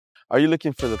Are you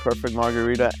looking for the perfect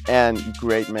margarita and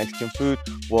great Mexican food?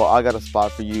 Well, I got a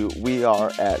spot for you. We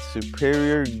are at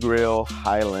Superior Grill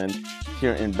Highland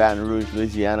here in Baton Rouge,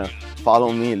 Louisiana.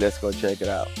 Follow me, let's go check it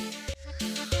out.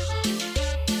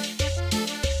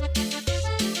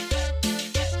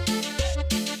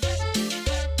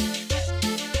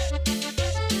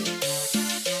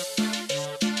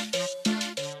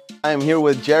 I am here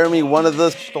with Jeremy, one of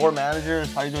the store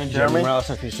managers. How you doing, Jeremy? Well,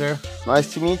 thank you, sir.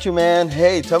 Nice to meet you, man.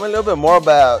 Hey, tell me a little bit more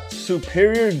about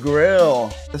Superior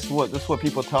Grill. This is what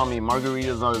people tell me.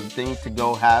 Margaritas are the thing to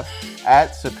go have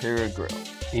at Superior Grill.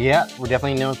 Yeah, we're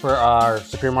definitely known for our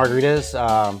superior margaritas.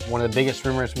 One of the biggest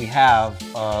rumors we have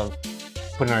of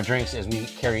putting our drinks is we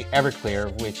carry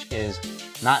Everclear, which is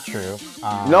not true.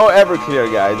 No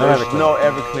Everclear, guys. There's no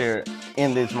Everclear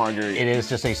in this margarita. It is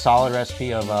just a solid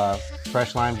recipe of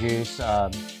fresh lime juice,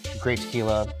 great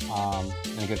tequila,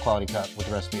 and a good quality cup with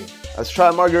the recipe. Let's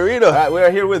try margarita. All right, we are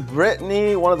here with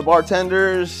Brittany, one of the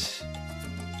bartenders.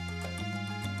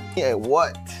 Yeah,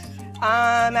 what?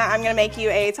 I'm gonna make you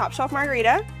a top shelf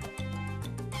margarita.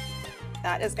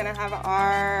 That is gonna have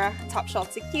our top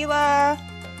shelf tequila,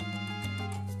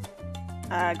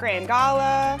 Grand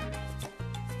Gala,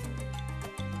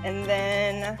 and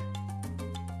then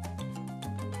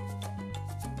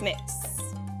mix.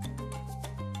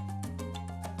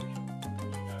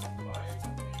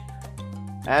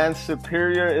 And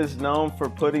Superior is known for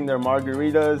putting their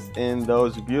margaritas in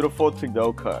those beautiful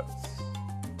to-go cups.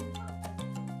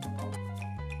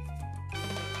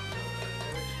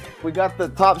 We got the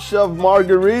top shelf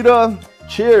margarita.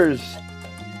 Cheers.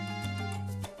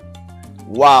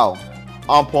 Wow,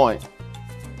 on point.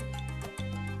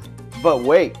 But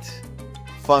wait,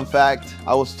 fun fact,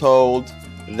 I was told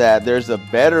that there's a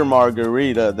better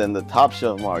margarita than the top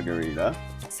shelf margarita.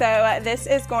 So this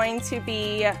is going to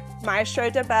be Maestro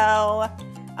de Bell.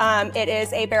 It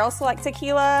is a barrel select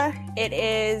tequila. It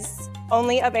is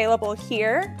only available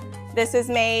here. This is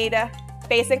made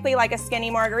basically like a skinny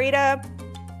margarita,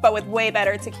 but with way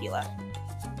better tequila.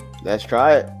 Let's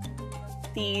try it.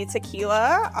 The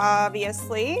tequila,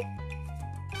 obviously.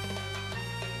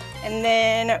 And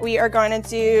then we are going to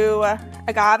do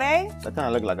agave. That kind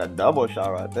of looked like a double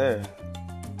shot right there.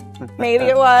 Maybe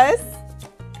it was.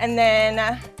 And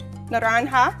then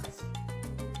naranja.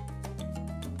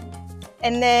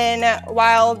 And then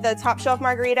while the top shelf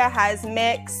margarita has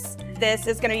mix, this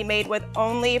is gonna be made with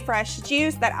only fresh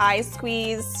juice that I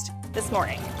squeezed this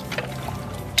morning.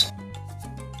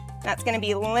 That's gonna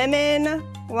be lemon,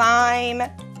 lime,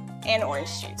 and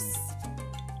orange juice.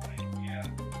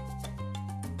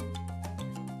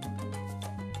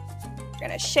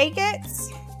 Gonna shake it.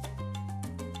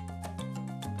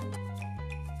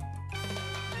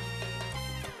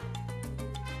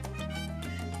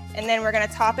 And then we're gonna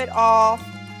top it off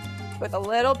with a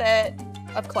little bit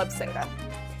of club soda.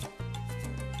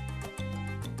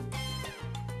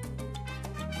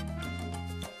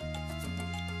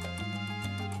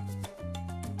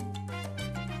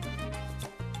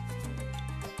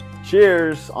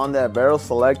 Cheers on that barrel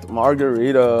select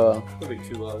margarita.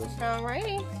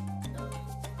 Alrighty.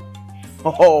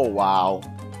 Oh, wow.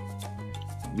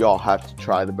 Y'all have to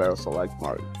try the barrel select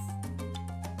margarita.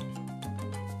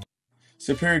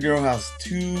 Superior Grill has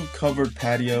 2 covered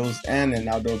patios and an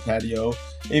outdoor patio.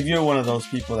 If you're one of those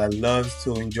people that loves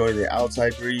to enjoy the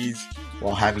outside breeze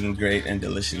while having a great and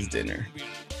delicious dinner.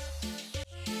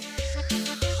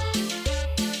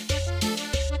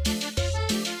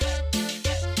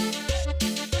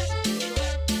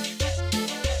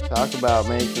 Talk about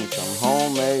making some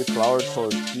homemade flour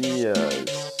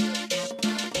tortillas.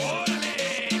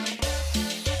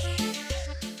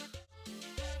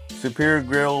 Superior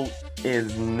Grill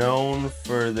is known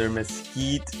for their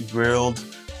mesquite-grilled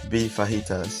beef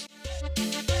fajitas.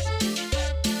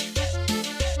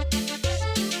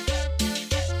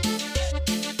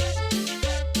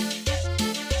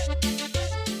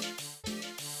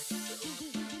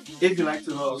 If you like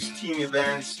to host team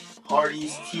events,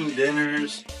 parties, team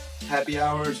dinners, happy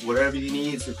hours, whatever you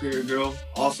need, Superior Grill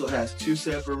also has 2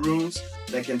 separate rooms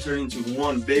that can turn into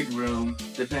one big room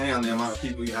depending on the amount of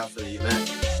people you have for the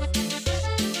event.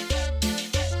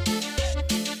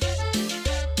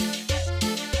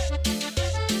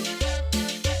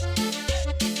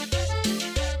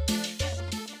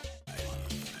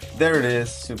 There it is,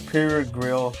 Superior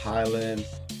Grill Highland,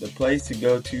 the place to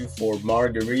go to for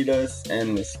margaritas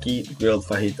and mesquite grilled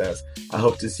fajitas. I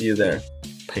hope to see you there.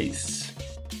 Peace.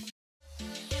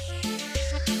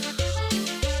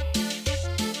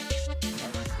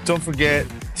 Don't forget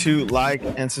to like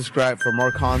and subscribe for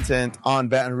more content on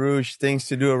Baton Rouge, things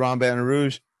to do around Baton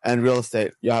Rouge, and real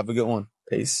estate. Y'all have a good one.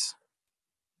 Peace.